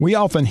We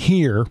often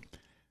hear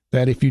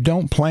that if you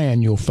don't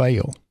plan, you'll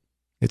fail.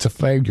 It's a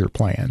failure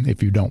plan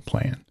if you don't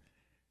plan.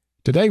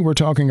 Today, we're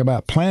talking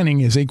about planning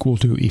is equal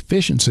to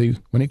efficiency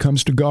when it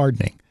comes to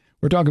gardening.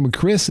 We're talking with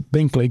Chris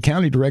Binkley,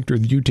 County Director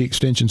of the UT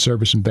Extension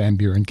Service in Van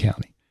Buren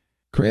County.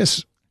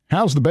 Chris,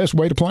 how's the best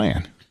way to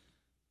plan?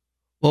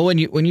 Well, when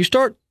you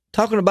start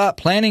talking about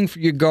planning for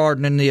your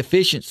garden and the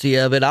efficiency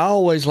of it, I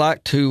always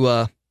like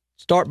to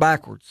start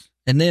backwards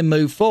and then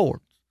move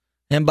forward.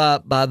 And by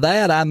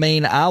that, I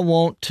mean I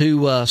want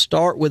to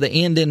start with the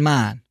end in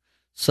mind.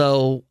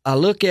 So I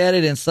look at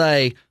it and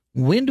say,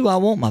 when do I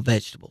want my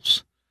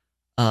vegetables?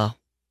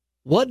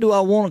 What do I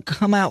want to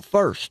come out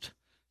first?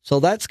 So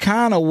that's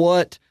kind of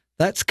what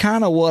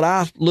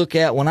I look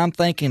at when I'm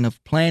thinking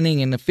of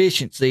planning and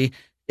efficiency,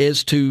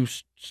 is to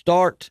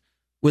start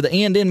with the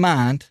end in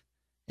mind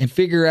and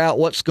figure out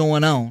what's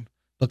going on,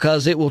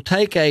 because it will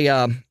take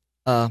a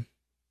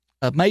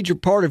major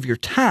part of your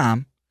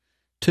time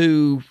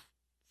to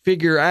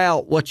figure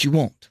out what you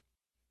want.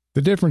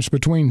 The difference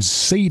between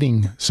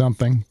seeding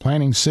something,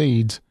 planting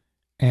seeds,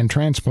 and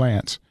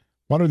transplants,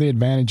 what are the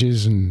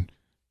advantages?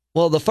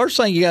 Well, the first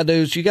thing you got to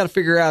do is you got to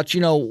figure out,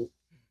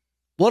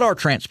 what are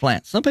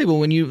transplants? Some people,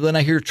 when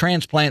they hear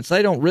transplants,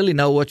 they don't really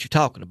know what you're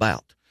talking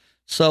about.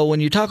 So when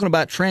you're talking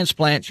about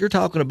transplants, you're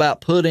talking about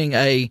putting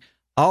a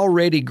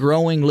already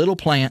growing little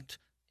plant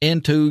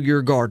into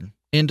your garden,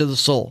 into the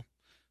soil.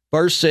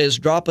 Verse says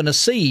dropping a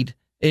seed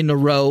in the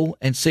row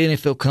and seeing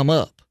if it'll come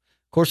up.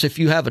 Of course, if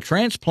you have a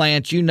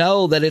transplant, you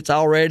know that it's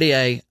already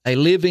a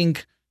living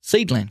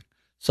seedling.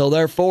 So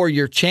therefore,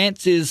 your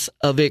chances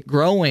of it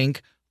growing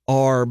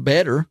are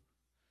better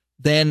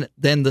than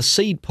the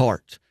seed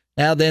part.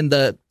 Now, then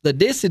the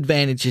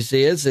disadvantages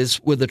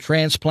is with the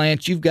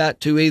transplants, you've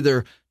got to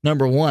either,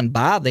 number one,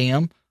 buy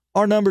them,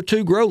 or number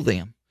two, grow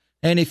them.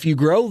 And if you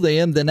grow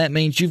them, then that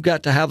means you've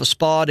got to have a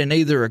spot in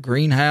either a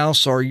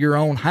greenhouse or your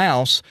own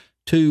house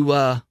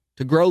to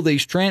grow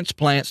these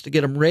transplants to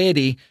get them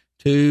ready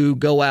to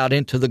go out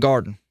into the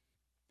garden.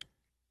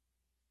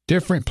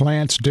 Different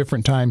plants,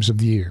 different times of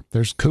the year.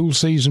 There's cool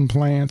season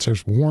plants,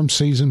 there's warm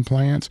season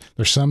plants,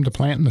 there's some to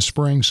plant in the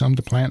spring, some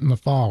to plant in the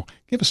fall.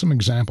 Give us some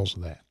examples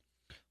of that.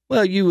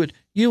 Well, you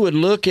would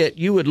look at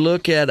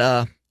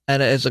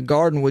as a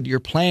garden with your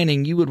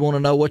planning, you would want to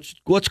know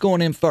what's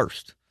going in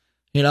first.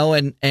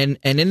 And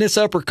in this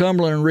Upper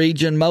Cumberland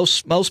region,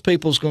 most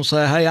people's going to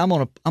say, "Hey, I'm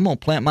gonna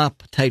plant my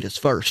potatoes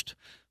first,"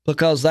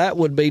 because that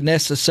would be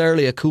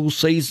necessarily a cool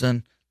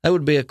season. That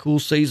would be a cool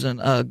season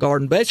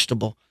garden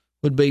vegetable,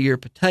 would be your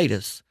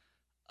potatoes.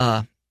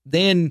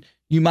 Then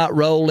you might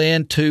roll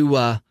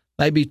into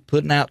maybe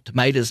putting out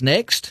tomatoes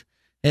next.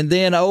 And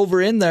then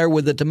over in there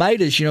with the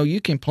tomatoes, you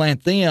can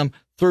plant them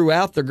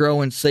throughout the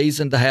growing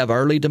season to have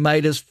early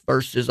tomatoes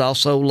versus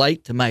also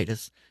late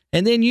tomatoes.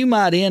 And then you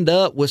might end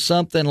up with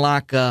something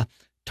like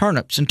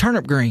turnips and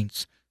turnip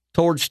greens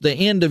towards the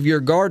end of your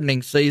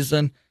gardening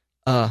season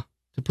to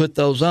put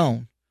those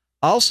on.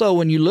 Also,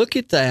 when you look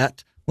at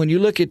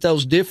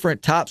those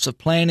different types of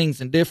plantings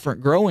and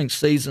different growing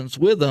seasons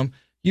with them,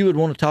 you would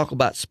want to talk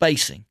about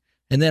spacing.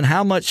 And then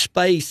how much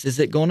space is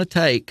it going to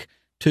take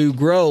to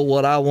grow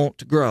what I want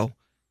to grow?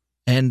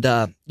 And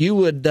you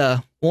would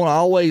want to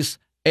always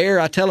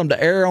I tell them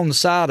to err on the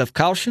side of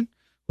caution,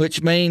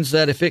 which means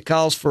that if it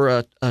calls for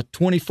a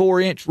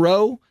 24-inch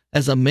row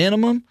as a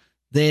minimum,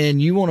 then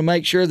you want to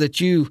make sure that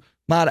you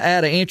might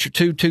add an inch or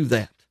two to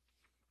that.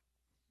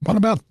 What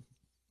about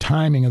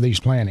timing of these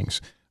plantings?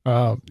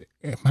 How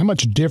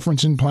much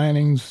difference in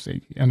plantings?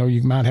 I know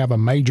you might have a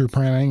major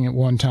planting at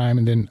one time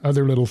and then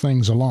other little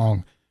things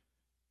along.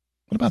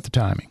 What about the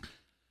timing?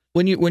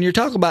 When you're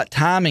talking about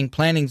timing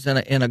plantings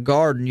in a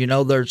garden,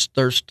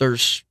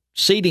 there's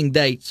seeding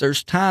dates.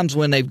 There's times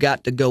when they've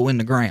got to go in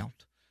the ground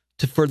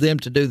for them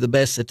to do the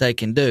best that they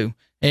can do.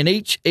 And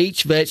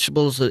each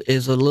vegetable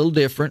is a little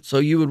different, so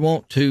you would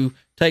want to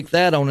take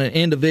that on an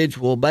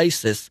individual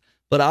basis.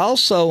 But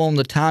also on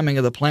the timing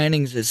of the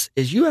plantings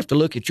is you have to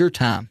look at your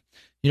time,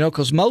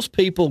 because most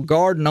people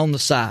garden on the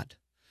side.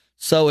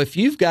 So if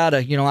you've got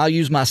I'll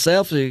use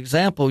myself as an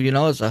example,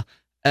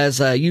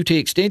 as a UT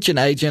Extension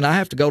agent, I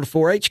have to go to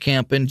 4-H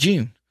camp in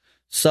June.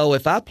 So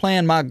if I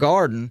plan my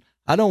garden,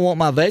 I don't want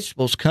my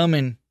vegetables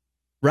coming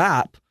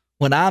ripe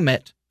when I'm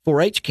at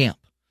 4-H camp,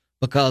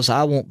 because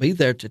I won't be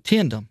there to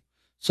tend them.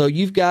 So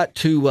you've got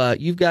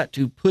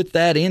to put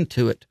that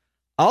into it.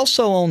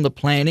 Also on the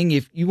planting,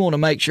 if you want to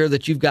make sure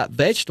that you've got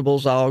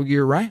vegetables all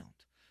year round.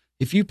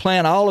 If you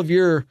plant all of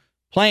your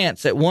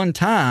plants at one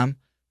time,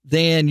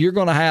 then you're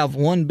going to have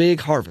one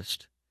big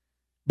harvest.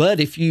 But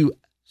if you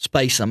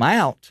space them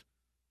out,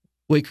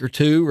 week or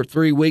 2 or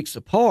 3 weeks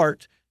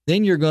apart,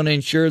 then you're going to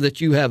ensure that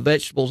you have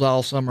vegetables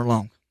all summer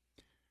long.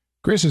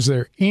 Chris, is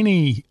there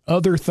any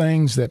other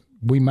things that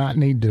we might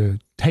need to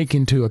take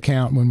into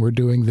account when we're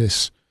doing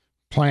this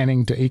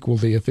planning to equal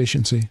the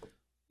efficiency?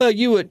 Well,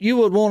 you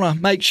would want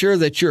to make sure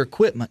that your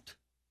equipment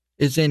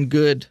is in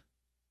good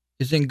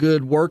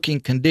working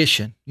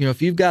condition.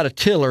 If you've got a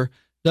tiller,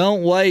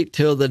 don't wait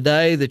till the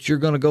day that you're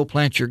going to go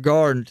plant your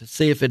garden to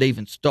see if it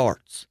even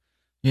starts.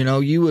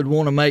 You would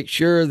want to make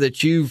sure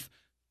that you've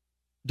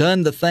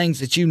done the things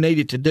that you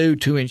needed to do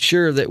to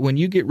ensure that when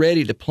you get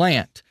ready to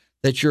plant,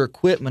 that your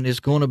equipment is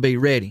going to be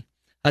ready.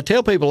 I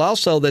tell people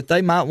also that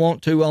they might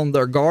want to, on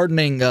their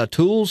gardening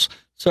tools,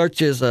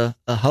 such as a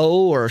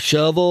hoe or a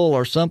shovel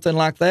or something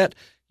like that,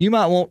 you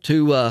might want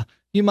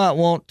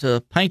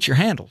to paint your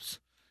handles.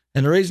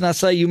 And the reason I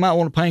say you might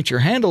want to paint your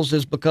handles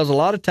is because a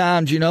lot of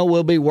times,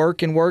 we'll be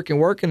working,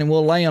 and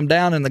we'll lay them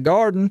down in the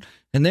garden,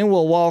 and then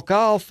we'll walk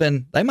off,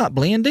 and they might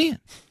blend in.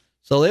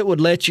 So it would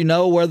let you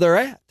know where they're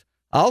at.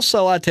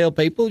 Also, I tell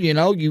people, you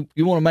want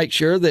to make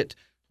sure that,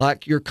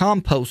 like your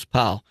compost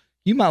pile,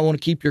 you might want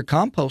to keep your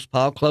compost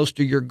pile close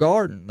to your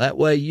garden. That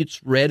way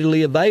it's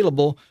readily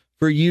available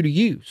for you to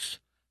use.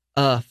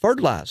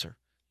 Fertilizer.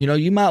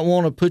 You might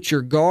want to put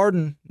your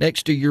garden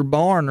next to your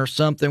barn or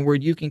something where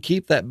you can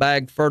keep that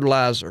bagged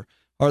fertilizer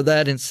or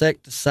that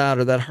insecticide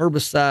or that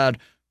herbicide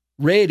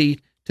ready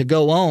to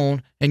go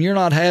on, and you're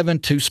not having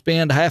to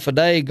spend half a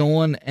day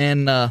going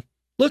and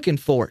looking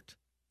for it.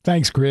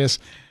 Thanks, Chris.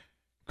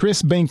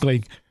 Chris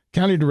Binkley,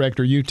 County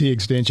Director, UT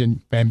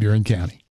Extension, Van Buren County.